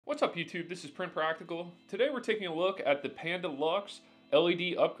What's up YouTube, this is Print Practical. Today we're taking a look at the Panda Luxe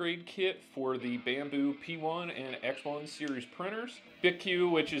LED upgrade kit for the Bambu P1 and X1 series printers.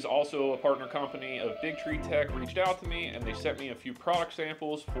 BitQ, which is also a partner company of Big Tree Tech, reached out to me and they sent me a few product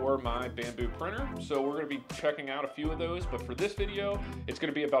samples for my Bambu printer. So we're going to be checking out a few of those, but for this video, it's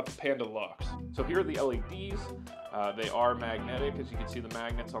going to be about the Panda Luxe. So here are the LEDs. They are magnetic, as you can see the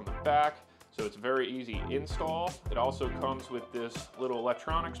magnets on the back. So it's a very easy install. It also comes with this little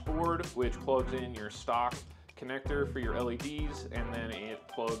electronics board, which plugs in your stock connector for your LEDs, and then it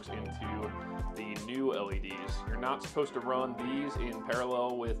plugs into the new LEDs. You're not supposed to run these in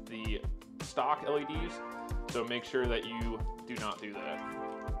parallel with the stock LEDs, so make sure that you do not do that.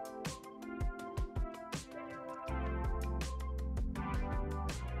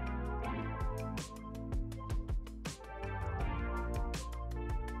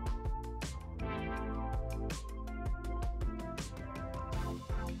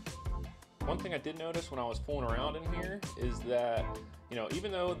 One thing I did notice when I was fooling around in here is that,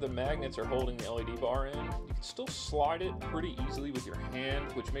 even though the magnets are holding the LED bar in, you can still slide it pretty easily with your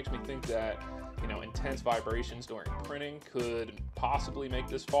hand, which makes me think that, intense vibrations during printing could possibly make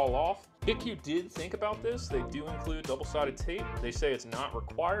this fall off. BitQ did think about this. They do include double-sided tape. They say it's not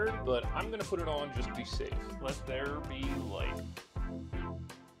required, but I'm gonna put it on just to be safe. Let there be light.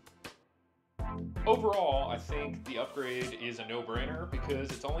 Overall, I think the upgrade is a no-brainer because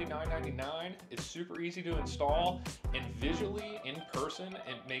it's only $9.99. It's super easy to install, and visually, in person,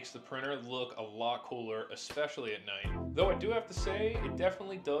 it makes the printer look a lot cooler, especially at night. Though I do have to say, it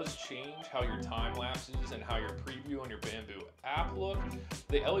definitely does change how your time lapses and how your preview on your Bambu app look.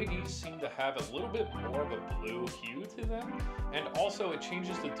 The LEDs seem to have a little bit more of a blue hue to them, and also it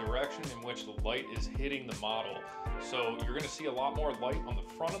changes the direction in which the light is hitting the model. So you're going to see a lot more light on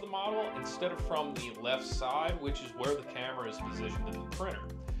the front of the model instead of from the left side, which is where the camera is positioned in the printer.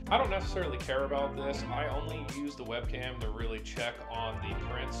 I don't necessarily care about this. I only use the webcam to really check on the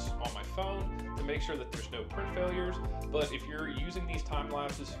prints on my phone to make sure that there's no print failures. But if you're using these time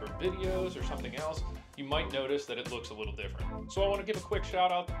lapses for videos or something else, you might notice that it looks a little different. So I want to give a quick shout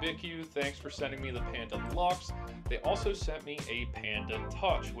out to BitQ. Thanks for sending me the Panda Luxe. They also sent me a Panda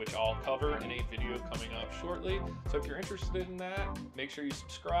Touch, which I'll cover in a video coming up shortly. So if you're interested in that, make sure you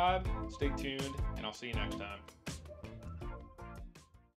subscribe, stay tuned, and I'll see you next time.